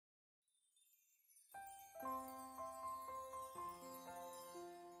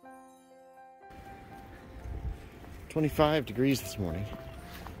25 degrees this morning.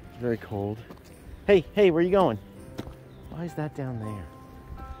 It's very cold. Hey, where are you going? Why is that down there?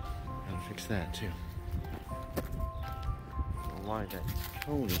 Gotta fix that too. I don't know why that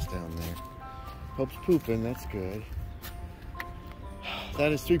cone is down there. Hope's pooping, that's good.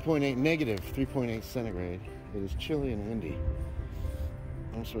 That is negative 3.8 centigrade. It is chilly and windy.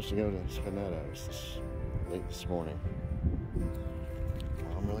 I'm supposed to go to Spinetta's late this morning.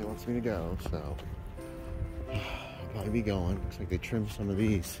 Mom really wants me to go, so I'll probably be going. Looks like they trimmed some of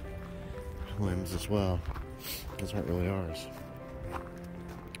these limbs as well. Those aren't really ours.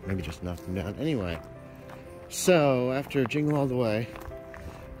 Maybe just knocked them down. Anyway, so after Jingle All the Way,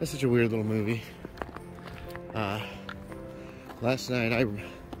 that's such a weird little movie. Last night I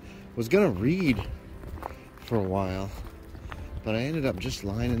was gonna read for a while, but I ended up just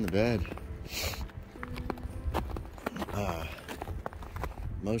lying in the bed.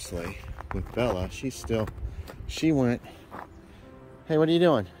 Mostly with Bella. She went, hey, what are you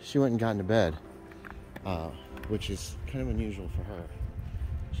doing? She went and got into bed, which is kind of unusual for her.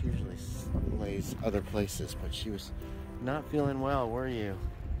 She usually lays other places, but she was not feeling well, were you?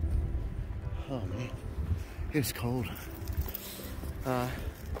 Oh man, it was cold.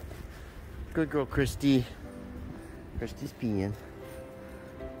 Good girl, Cristi. Cristi's peeing.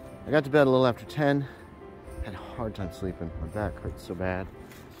 I got to bed a little after 10. Had a hard time sleeping. My back hurts so bad.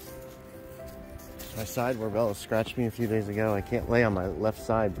 My side where Bella scratched me a few days ago. I can't lay on my left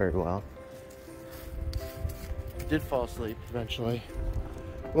side very well. Did fall asleep eventually.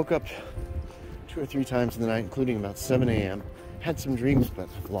 Woke up 2 or 3 times in the night, including about 7 a.m. Had some dreams, but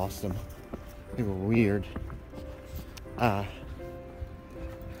I've lost them. They were weird. And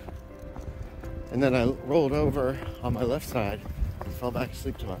then I rolled over on my left side and fell back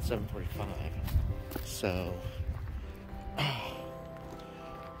asleep till about 7:45. So,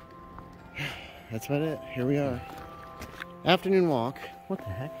 that's about it. Here we are. Afternoon walk. What the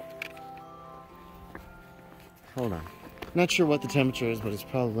heck? Hold on. Not sure what the temperature is, but it's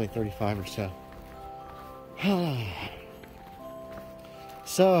probably 35 or so.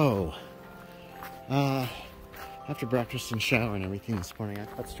 So, after breakfast and shower and everything this morning, I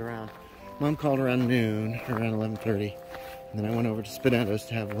putzed around. Mom called around noon, around 11:30, and then I went over to Spinetta's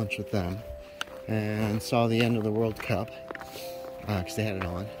to have lunch with them and saw the end of the World Cup because they had it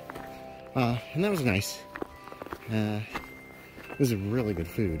on, and that was nice. It was a really good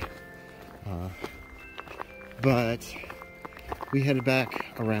food, but we headed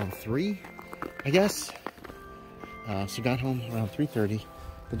back around 3, I guess. So got home around 3:30.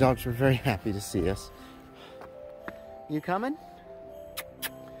 The dogs were very happy to see us. You coming?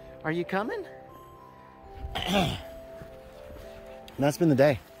 Are you coming? And that's been the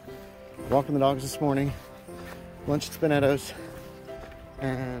day. Walking the dogs this morning, lunch at Spinetta's,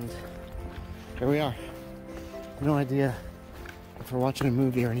 and here we are. No idea if we're watching a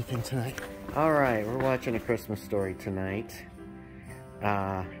movie or anything tonight. All right, we're watching A Christmas Story tonight.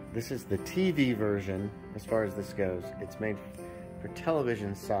 This is the TV version as far as this goes. It's made for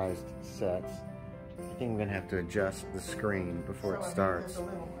television-sized sets. I think I'm gonna have to adjust the screen before it starts.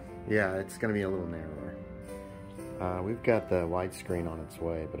 Yeah, it's gonna be a little narrower. We've got the widescreen on its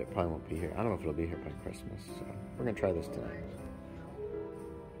way, but it probably won't be here. I don't know if it'll be here by Christmas, so we're gonna try this tonight.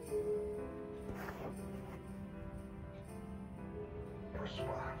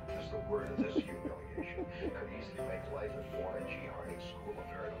 Perswat is the word of this humiliation. Could easily make life at Warren G. Harding School a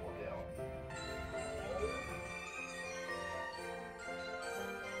veritable hell.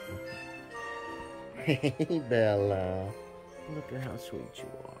 Hey, Bella. Look at how sweet you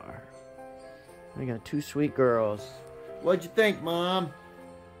are. We got 2 sweet girls. What'd you think, Mom?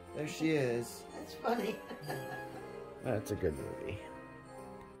 There she is. That's funny. That's a good movie.